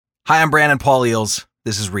Hi, I'm Brandon Paul Eells.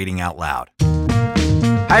 This is Reading Out Loud.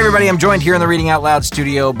 Hi, everybody. I'm joined here in the Reading Out Loud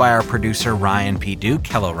studio by our producer, Ryan P. Duke.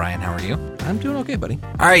 Hello, Ryan. How are you? I'm doing okay, buddy.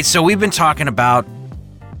 All right, so we've been talking about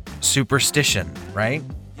superstition, right?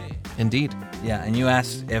 Indeed. Yeah, and you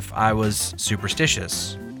asked if I was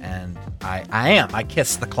superstitious, and I am. I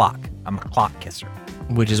kiss the clock. I'm a clock kisser.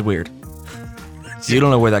 Which is weird. You don't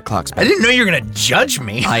know where that clock's been. I didn't know you were going to judge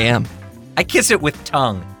me. I am. I kiss it with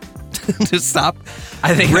tongue. Just stop.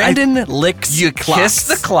 I think Brandon licks you clocks. Kiss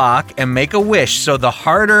the clock and make a wish. So the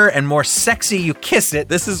harder and more sexy you kiss it,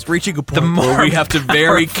 This is reaching a point where we have to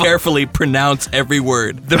very carefully pronounce every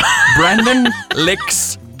word. Brandon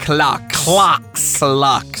licks clocks.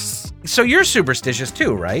 Clocks. So you're superstitious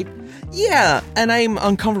too, right? Yeah, and I'm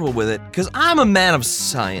uncomfortable with it because I'm a man of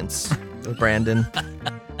science, Brandon.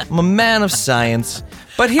 I'm a man of science.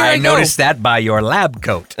 But here I go. noticed that by your lab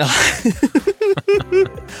coat.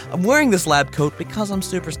 I'm wearing this lab coat because I'm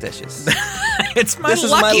superstitious. It's my This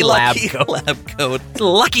lucky is my lab lucky coat. lab coat.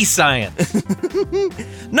 Lucky science.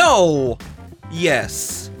 No.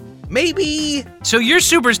 Yes. Maybe. So you're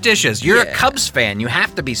superstitious. You're a Yeah. Cubs fan. You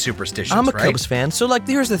have to be superstitious, I'm a right? Cubs fan, so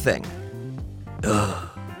here's the thing. I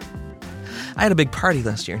had a big party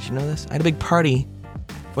last year. Did you know this? I had a big party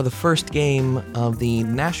for the first game of the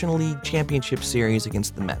National League Championship Series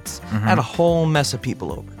against the Mets. I had a whole mess of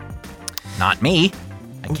people over. Not me.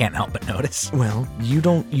 I can't help but notice. Well,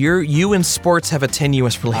 you and sports have a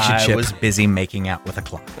tenuous relationship. I was busy making out with a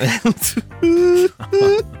clock. It's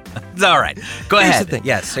all right. Go Here's ahead. the thing.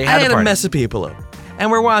 Yes, so you I had had a a party. mess of people over. And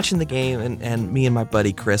we're watching the game, and me and my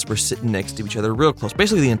buddy Chris were sitting next to each other real close,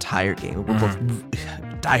 basically the entire game. We're both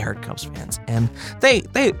diehard Cubs fans, and they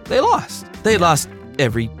lost. They lost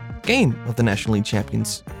every game of the National League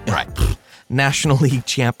Champions. Right. National League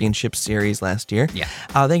Championship Series last year. Yeah.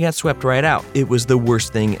 They got swept right out. It was the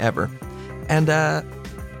worst thing ever. And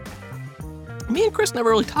me and Chris never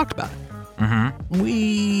really talked about it. Mm-hmm.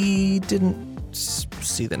 We didn't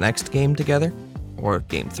see the next game together, or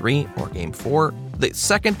game 3, or game 4. The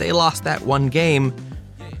second they lost that one game,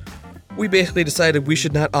 we basically decided we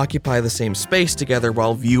should not occupy the same space together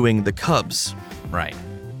while viewing the Cubs. Right.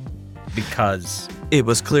 Because It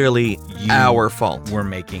was clearly our fault. we're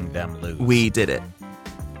making them lose. We did it.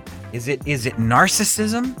 Is it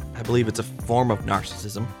narcissism? I believe it's a form of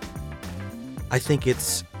narcissism. I think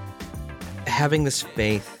it's having this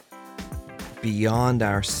faith beyond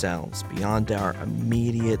ourselves, beyond our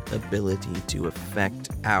immediate ability to affect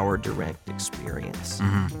our direct experience.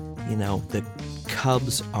 You know, the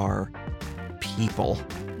Cubs are people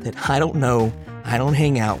that I don't know, I don't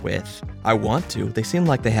hang out with. I want to. They seem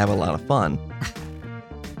like they have a lot of fun.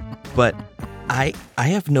 But I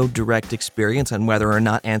have no direct experience on whether or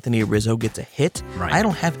not Anthony Rizzo gets a hit. Right. I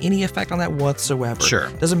don't have any effect on that whatsoever. Sure.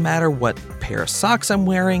 Doesn't matter what pair of socks I'm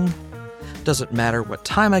wearing. Doesn't matter what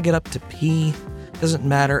time I get up to pee. Doesn't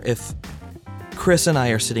matter if Chris and I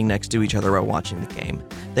are sitting next to each other while watching the game.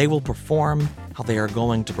 They will perform how they are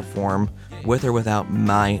going to perform, with or without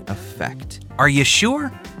my effect. Are you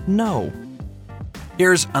sure? No.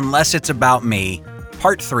 Here's Unless It's About Me,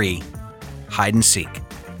 Part 3, Hide and Seek,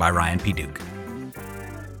 by Ryan P. Duke.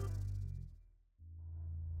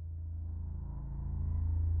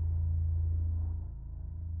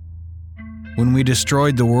 When we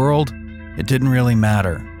destroyed the world, it didn't really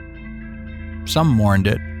matter. Some mourned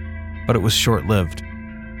it, but it was short-lived,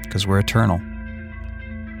 because we're eternal.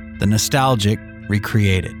 The nostalgic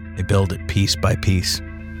recreate it. They build it piece by piece.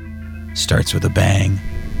 Starts with a bang,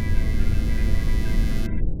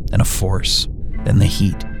 then a force, then the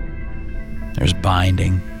heat. There's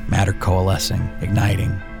binding, matter coalescing,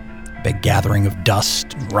 igniting, big gathering of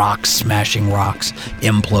dust, rocks smashing rocks,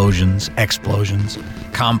 implosions, explosions,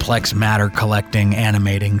 complex matter collecting,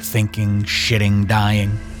 animating, thinking, shitting,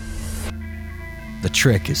 dying. The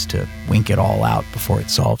trick is to wink it all out before it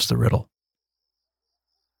solves the riddle.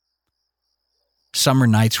 Summer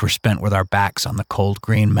nights were spent with our backs on the cold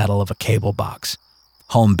green metal of a cable box,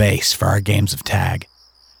 home base for our games of tag.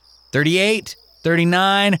 38,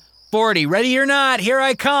 39, 40, ready or not, here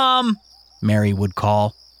I come, Mary would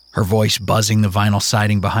call, her voice buzzing the vinyl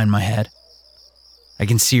siding behind my head. I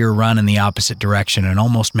can see her run in the opposite direction and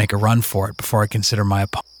almost make a run for it before I consider my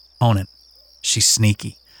opponent. She's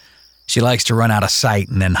sneaky. She likes to run out of sight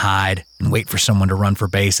and then hide and wait for someone to run for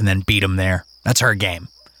base and then beat him there. That's her game.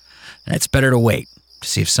 And it's better to wait to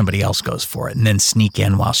see if somebody else goes for it and then sneak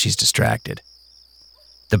in while she's distracted.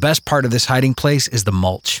 The best part of this hiding place is the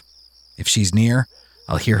mulch. If she's near,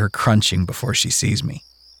 I'll hear her crunching before she sees me.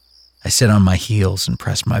 I sit on my heels and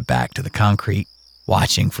press my back to the concrete,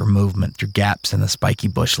 watching for movement through gaps in the spiky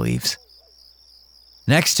bush leaves.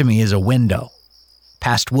 Next to me is a window.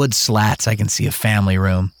 Past wood slats, I can see a family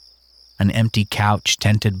room. An empty couch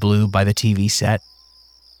tinted blue by the TV set.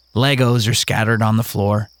 Legos are scattered on the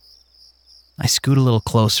floor. I scoot a little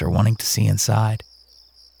closer, wanting to see inside.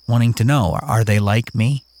 Wanting to know, are they like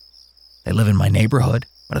me? They live in my neighborhood.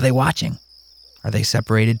 What are they watching? Are they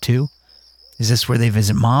separated too? Is this where they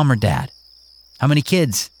visit mom or dad? How many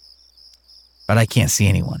kids? But I can't see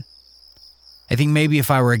anyone. I think maybe if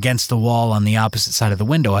I were against the wall on the opposite side of the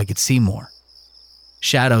window, I could see more.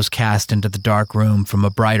 Shadows cast into the dark room from a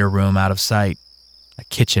brighter room out of sight. A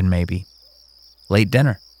kitchen, maybe. Late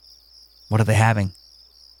dinner. What are they having?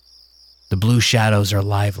 The blue shadows are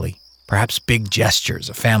lively. Perhaps big gestures,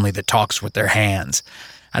 a family that talks with their hands.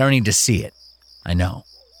 I don't need to see it. I know.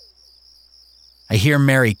 I hear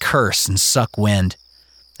Mary curse and suck wind.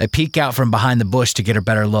 I peek out from behind the bush to get a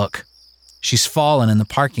better look. She's fallen in the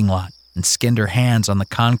parking lot and skinned her hands on the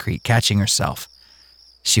concrete, catching herself.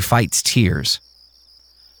 She fights tears.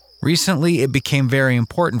 Recently, it became very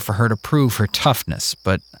important for her to prove her toughness,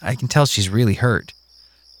 but I can tell she's really hurt.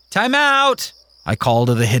 Time out! I call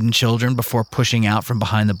to the hidden children before pushing out from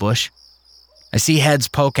behind the bush. I see heads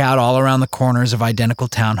poke out all around the corners of identical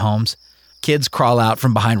townhomes. Kids crawl out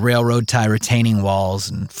from behind railroad tie retaining walls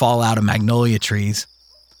and fall out of magnolia trees.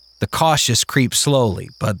 The cautious creep slowly,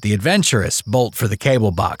 but the adventurous bolt for the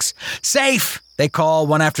cable box. Safe! They call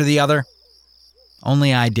one after the other.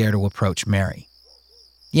 Only I dare to approach Mary.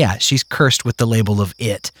 Yeah, she's cursed with the label of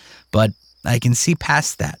it, but I can see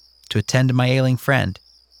past that to attend to my ailing friend.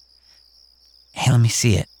 Hey, let me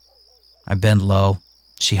see it. I bend low.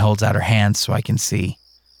 She holds out her hand so I can see.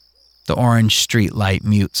 The orange street light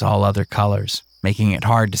mutes all other colors, making it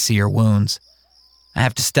hard to see her wounds. I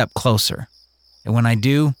have to step closer. And when I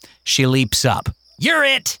do, she leaps up. You're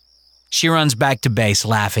it! She runs back to base,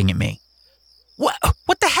 laughing at me.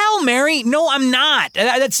 What the hell, Mary? No, I'm not.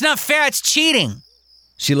 That's not fair. It's cheating.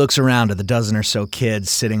 She looks around at the dozen or so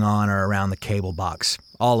kids sitting on or around the cable box,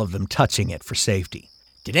 all of them touching it for safety.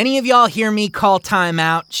 Did any of y'all hear me call time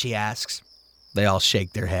out? She asks. They all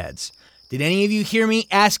shake their heads. Did any of you hear me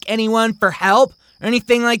ask anyone for help or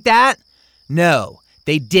anything like that? No,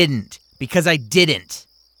 they didn't, because I didn't.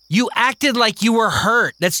 You acted like you were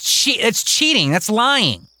hurt. That's cheating. That's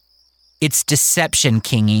lying. It's deception,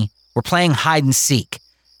 Kingy. We're playing hide and seek.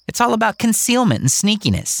 It's all about concealment and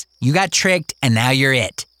sneakiness. You got tricked, and now you're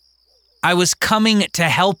it. I was coming to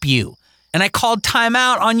help you, and I called time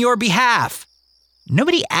out on your behalf.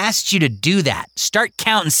 Nobody asked you to do that. Start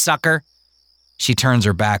counting, sucker. She turns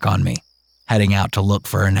her back on me, heading out to look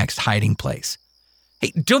for her next hiding place.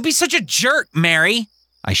 Hey, don't be such a jerk, Mary.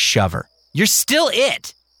 I shove her. You're still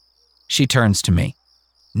it. She turns to me.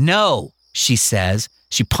 No, she says.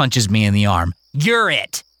 She punches me in the arm. You're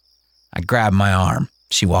it. I grab my arm.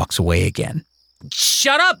 She walks away again.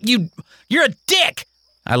 Shut up, you're a dick.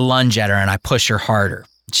 I lunge at her and I push her harder.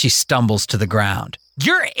 She stumbles to the ground.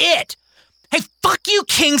 You're it. Hey, fuck you,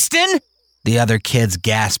 Kingston. The other kids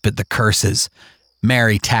gasp at the curses.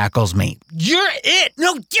 Mary tackles me. You're it.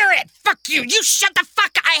 No, you're it. Fuck you. You shut the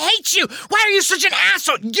fuck up. I hate you. Why are you such an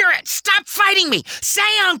asshole? You're it. Stop fighting me. Say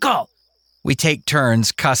uncle. We take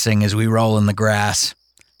turns cussing as we roll in the grass.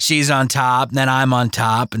 She's on top, then I'm on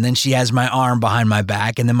top, and then she has my arm behind my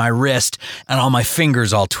back, and then my wrist, and all my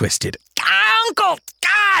fingers all twisted. Uncle!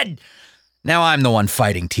 God! Now I'm the one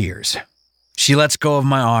fighting tears. She lets go of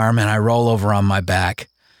my arm, and I roll over on my back.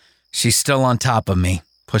 She's still on top of me,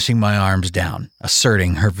 pushing my arms down,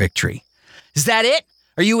 asserting her victory. Is that it?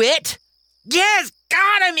 Are you it? Yes!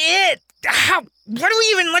 God, I'm it! How? Why do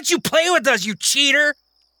we even let you play with us, you cheater?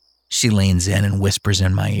 She leans in and whispers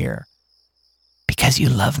in my ear. Because you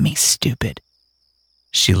love me, stupid.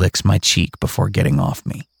 She licks my cheek before getting off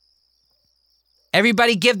me.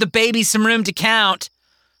 Everybody give the baby some room to count.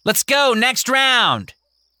 Let's go, next round.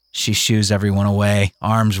 She shoos everyone away,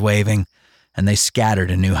 arms waving, and they scatter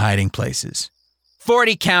to new hiding places.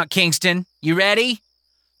 40 count, Kingston. You ready?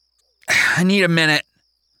 I need a minute,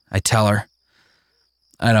 I tell her.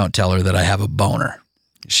 I don't tell her that I have a boner.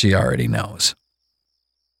 She already knows.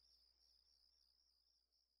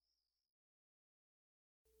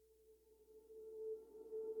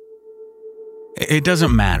 It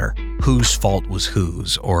doesn't matter whose fault was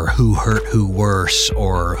whose, or who hurt who worse,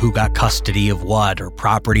 or who got custody of what, or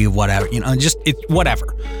property of whatever,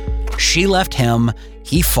 whatever. She left him,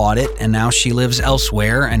 he fought it, and now she lives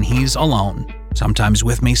elsewhere, and he's alone. Sometimes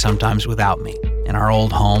with me, sometimes without me, in our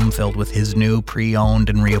old home filled with his new pre-owned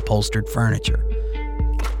and reupholstered furniture.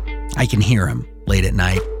 I can hear him, late at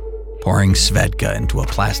night, pouring Svedka into a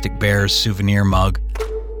plastic Bears souvenir mug,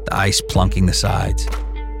 the ice plunking the sides.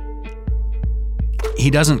 He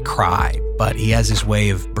doesn't cry, but he has his way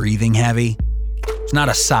of breathing heavy, It's not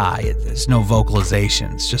a sigh, there's no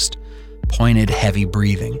vocalization, it's just pointed, heavy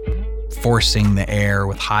breathing, forcing the air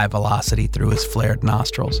with high velocity through his flared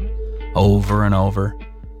nostrils, over and over,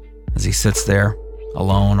 as he sits there,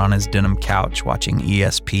 alone on his denim couch watching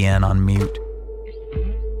ESPN on mute.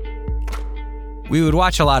 We would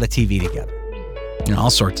watch a lot of TV together. All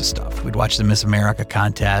sorts of stuff. We'd watch the Miss America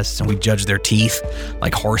contests and we'd judge their teeth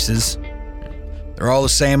like horses. They're all the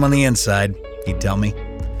same on the inside, he'd tell me.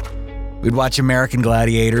 We'd watch American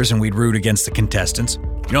Gladiators and we'd root against the contestants.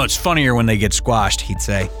 It's funnier when they get squashed, he'd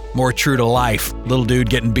say. More true to life. Little dude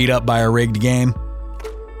getting beat up by a rigged game.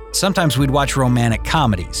 Sometimes we'd watch romantic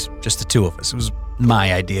comedies, just the two of us. It was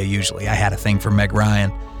my idea usually. I had a thing for Meg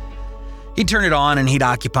Ryan. He'd turn it on and he'd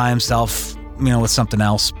occupy himself, with something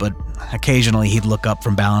else, but occasionally he'd look up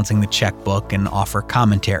from balancing the checkbook and offer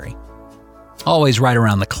commentary. Always right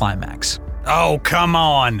around the climax. Oh, come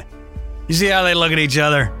on! You see how they look at each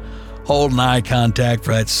other? Holding eye contact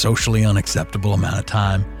for that socially unacceptable amount of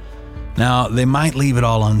time. Now, they might leave it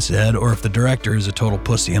all unsaid, or if the director is a total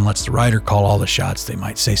pussy and lets the writer call all the shots, they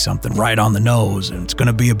might say something right on the nose, and it's going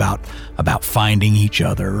to be about finding each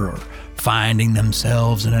other or finding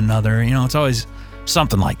themselves in another. It's always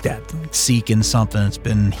something like that. Seeking something that's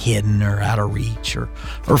been hidden or out of reach, or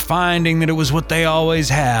finding that it was what they always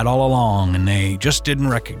had all along and they just didn't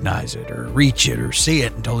recognize it or reach it or see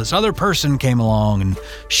it until this other person came along and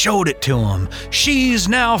showed it to them. She's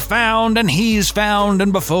now found and he's found,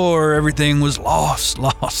 and before everything was lost.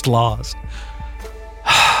 Let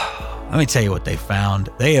me tell you what they found.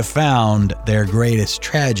 They have found their greatest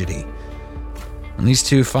tragedy. And these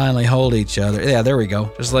two finally hold each other. Yeah, there we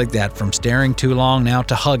go. Just like that. From staring too long now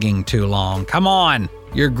to hugging too long. Come on.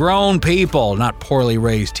 You're grown people, not poorly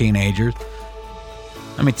raised teenagers.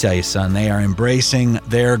 Let me tell you, son, they are embracing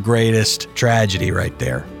their greatest tragedy right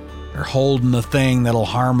there. They're holding the thing that'll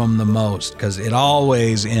harm them the most, because it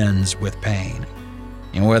always ends with pain.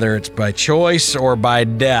 And whether it's by choice or by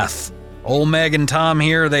death. Old Meg and Tom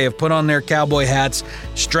here, they have put on their cowboy hats,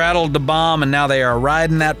 straddled the bomb, and now they are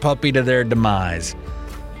riding that puppy to their demise.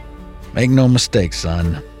 Make no mistake,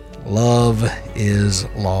 son. Love is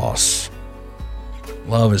loss.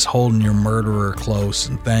 Love is holding your murderer close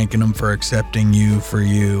and thanking him for accepting you for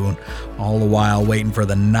you, and all the while waiting for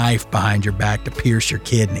the knife behind your back to pierce your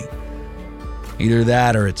kidney. Either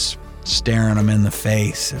that or it's staring them in the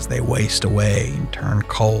face as they waste away and turn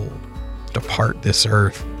cold, depart this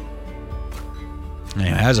earth.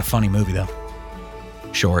 Anyway, that was a funny movie, though.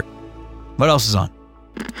 Short. What else is on?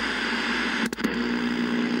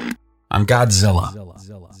 I'm Godzilla.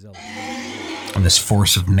 I'm this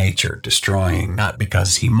force of nature, destroying not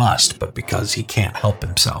because he must, but because he can't help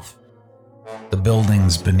himself. The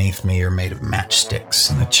buildings beneath me are made of matchsticks,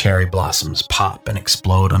 and the cherry blossoms pop and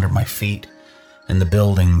explode under my feet, and the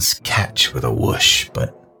buildings catch with a whoosh,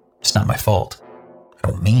 but it's not my fault. I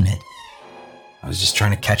don't mean it. I was just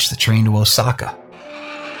trying to catch the train to Osaka.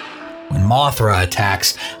 When Mothra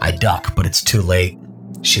attacks, I duck, but it's too late.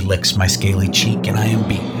 She licks my scaly cheek and I am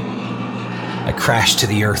beaten. I crash to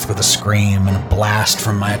the earth with a scream and a blast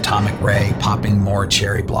from my atomic ray, popping more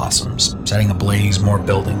cherry blossoms, setting ablaze more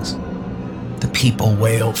buildings. The people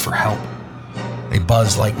wailed for help. They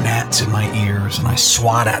buzz like gnats in my ears, and I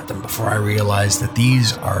swat at them before I realize that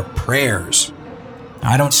these are prayers.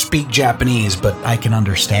 I don't speak Japanese, but I can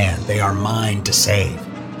understand. They are mine to save.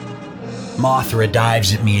 Mothra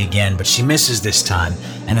dives at me again, but she misses this time,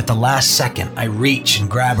 and at the last second, I reach and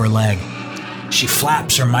grab her leg. She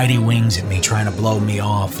flaps her mighty wings at me, trying to blow me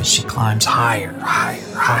off as she climbs higher,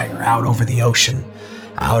 out over the ocean,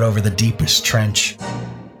 out over the deepest trench.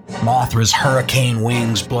 Mothra's hurricane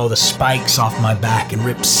wings blow the spikes off my back and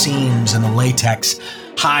rip seams in the latex,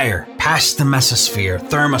 higher, past the mesosphere,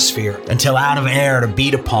 thermosphere, until out of air to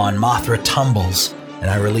beat upon, Mothra tumbles, and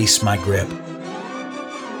I release my grip.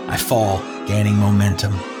 I fall, gaining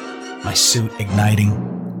momentum, my suit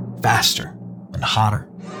igniting, faster and hotter.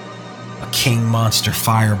 A king monster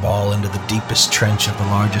fireball into the deepest trench of the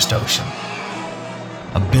largest ocean.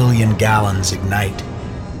 1 billion gallons ignite,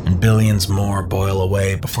 and billions more boil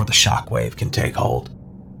away before the shockwave can take hold.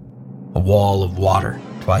 A wall of water,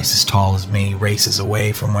 twice as tall as me, races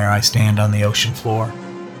away from where I stand on the ocean floor.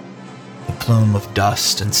 The plume of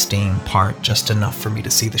dust and steam part just enough for me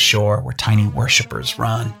to see the shore where tiny worshippers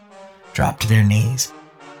run, drop to their knees,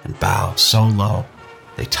 and bow so low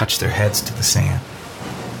they touch their heads to the sand.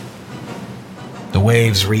 The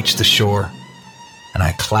waves reach the shore, and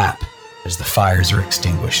I clap as the fires are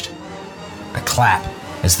extinguished. I clap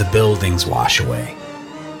as the buildings wash away.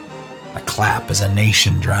 I clap as a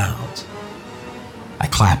nation drowns. I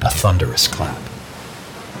clap a thunderous clap.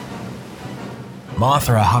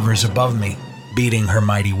 Mothra hovers above me, beating her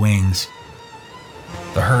mighty wings.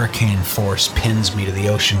 The hurricane force pins me to the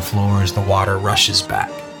ocean floor as the water rushes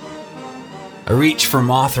back. I reach for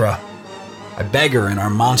Mothra. I beg her in our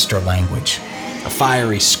monster language, a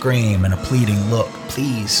fiery scream and a pleading look.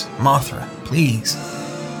 Please, Mothra, please.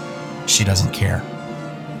 She doesn't care.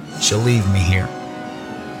 She'll leave me here.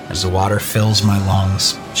 As the water fills my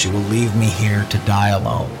lungs, she will leave me here to die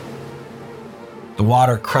alone. The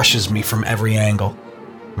water crushes me from every angle.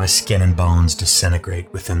 My skin and bones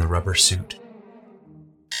disintegrate within the rubber suit.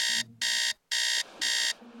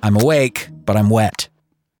 I'm awake, but I'm wet,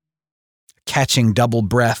 catching double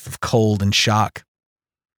breath of cold and shock.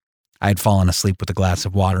 I had fallen asleep with a glass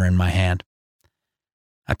of water in my hand.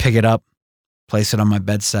 I pick it up, place it on my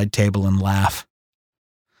bedside table, and laugh.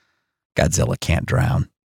 Godzilla can't drown.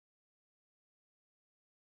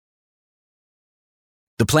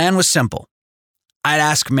 The plan was simple. I'd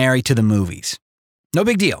ask Mary to the movies. No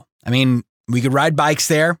big deal. I mean, we could ride bikes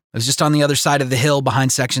there. It was just on the other side of the hill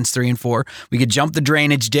behind sections 3 and 4. We could jump the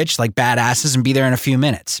drainage ditch like badasses and be there in a few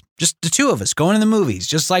minutes. Just the two of us going to the movies,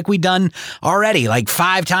 just like we done already, like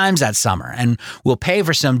 5 times that summer. And we'll pay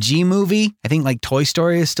for some G movie. I think like Toy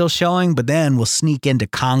Story is still showing, but then we'll sneak into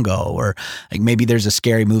Congo, or like maybe there's a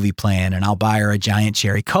scary movie playing and I'll buy her a giant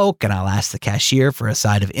cherry Coke and I'll ask the cashier for a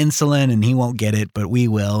side of insulin and he won't get it, but we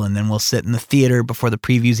will. And then we'll sit in the theater before the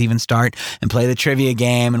previews even start and play the trivia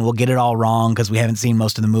game, and we'll get it all wrong because we haven't seen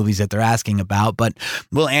most of the movies that they're asking about, but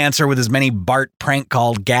we'll answer with as many Bart prank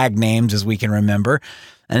called gag names as we can remember.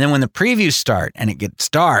 And then when the previews start and it gets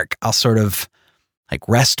dark, I'll sort of like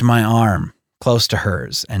rest my arm close to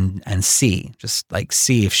hers and see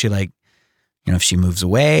if she if she moves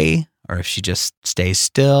away or if she just stays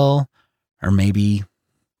still, or maybe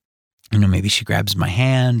she grabs my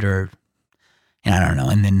hand, or I don't know.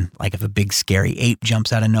 And then like if a big scary ape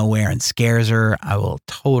jumps out of nowhere and scares her, I will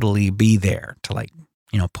totally be there to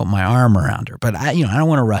put my arm around her. But I don't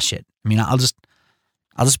want to rush it. I mean, I'll just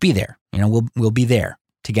be there. We'll be there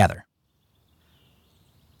together.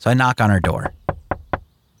 So I knock on her door.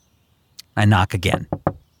 I knock again.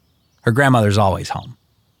 Her grandmother's always home.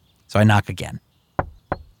 So I knock again.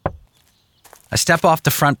 I step off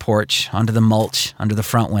the front porch onto the mulch under the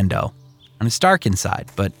front window. And it's dark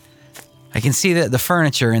inside, but I can see that the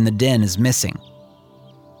furniture in the den is missing.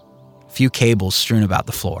 A few cables strewn about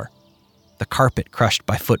the floor. The carpet crushed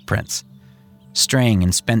by footprints. String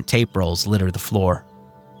and spent tape rolls litter the floor.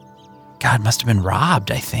 God, must have been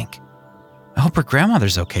robbed, I think. I hope her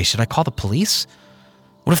grandmother's okay. Should I call the police?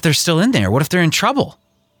 What if they're still in there? What if they're in trouble?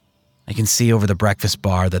 I can see over the breakfast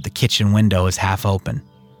bar that the kitchen window is half open.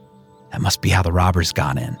 That must be how the robbers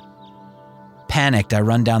got in. Panicked, I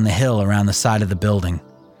run down the hill around the side of the building.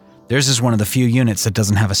 Theirs is one of the few units that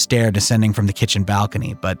doesn't have a stair descending from the kitchen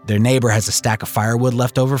balcony, but their neighbor has a stack of firewood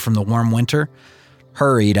left over from the warm winter.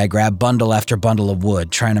 Hurried, I grab bundle after bundle of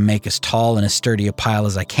wood, trying to make as tall and as sturdy a pile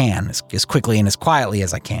as I can, as quickly and as quietly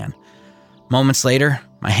as I can. Moments later,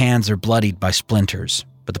 my hands are bloodied by splinters,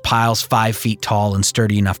 but the pile's 5 feet tall and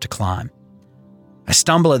sturdy enough to climb. I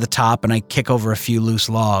stumble at the top and I kick over a few loose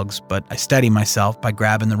logs, but I steady myself by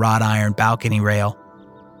grabbing the wrought iron balcony rail.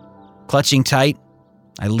 Clutching tight,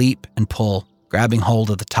 I leap and pull, grabbing hold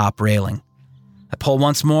of the top railing. I pull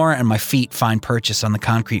once more and my feet find purchase on the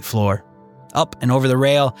concrete floor. Up and over the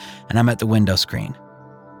rail, and I'm at the window screen.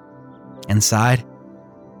 Inside,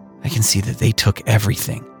 I can see that they took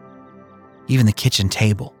everything, even the kitchen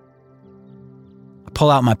table. I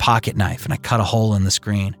pull out my pocket knife and I cut a hole in the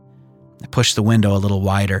screen. I push the window a little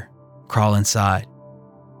wider, crawl inside.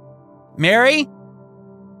 Mary?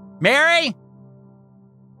 Mary?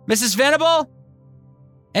 Mrs. Venable?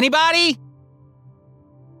 Anybody?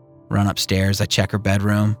 Run upstairs, I check her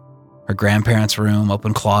bedroom, her grandparents' room,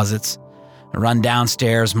 open closets. I run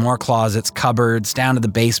downstairs, more closets, cupboards, down to the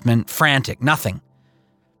basement, frantic, nothing.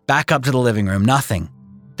 Back up to the living room, nothing.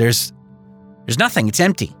 There's nothing, it's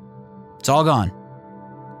empty. It's all gone.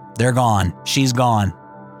 They're gone, she's gone.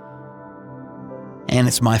 And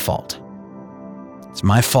it's my fault. It's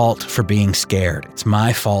my fault for being scared. It's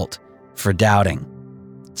my fault for doubting.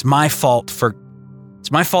 It's my fault for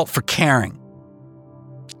caring.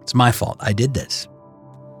 It's my fault. I did this.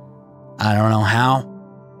 I don't know how,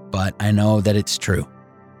 but I know that it's true.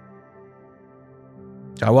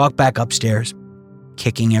 So I walk back upstairs,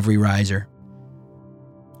 kicking every riser.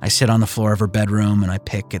 I sit on the floor of her bedroom and I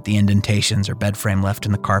pick at the indentations her bed frame left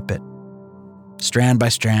in the carpet. Strand by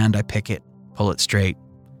strand, I pick it, pull it straight,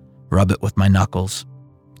 rub it with my knuckles,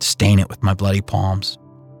 stain it with my bloody palms,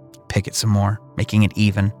 pick it some more, making it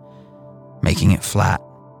even, making it flat,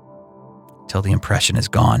 till the impression is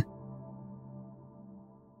gone.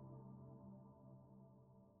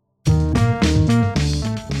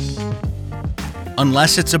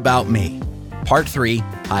 Unless It's About Me, Part 3,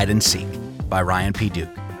 Hide and Seek, by Ryan P. Duke.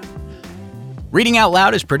 Reading Out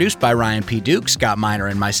Loud is produced by Ryan P. Duke, Scott Miner,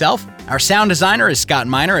 and myself. Our sound designer is Scott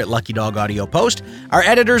Miner at Lucky Dog Audio Post. Our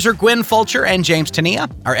editors are Gwen Fulcher and James Tania.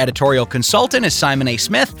 Our editorial consultant is Simon A.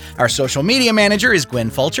 Smith. Our social media manager is Gwen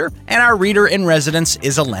Fulcher. And our reader-in-residence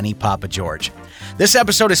is Eleni Papa George. This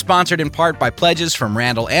episode is sponsored in part by pledges from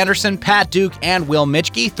Randall Anderson, Pat Duke, and Will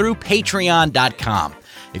Mitchke through Patreon.com.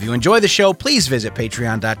 If you enjoy the show, please visit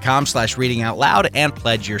patreon.com/readingoutloud and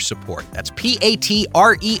pledge your support. That's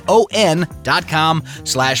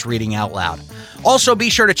patreon.com/readingoutloud. Also, be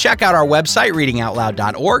sure to check out our website,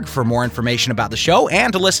 readingoutloud.org, for more information about the show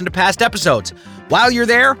and to listen to past episodes. While you're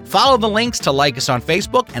there, follow the links to like us on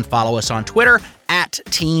Facebook and follow us on Twitter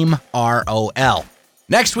 @TeamROL.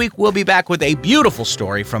 Next week, we'll be back with a beautiful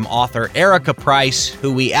story from author Erica Price,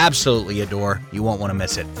 who we absolutely adore. You won't want to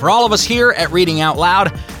miss it. For all of us here at Reading Out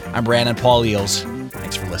Loud, I'm Brandon Paul Eells.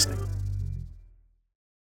 Thanks for listening.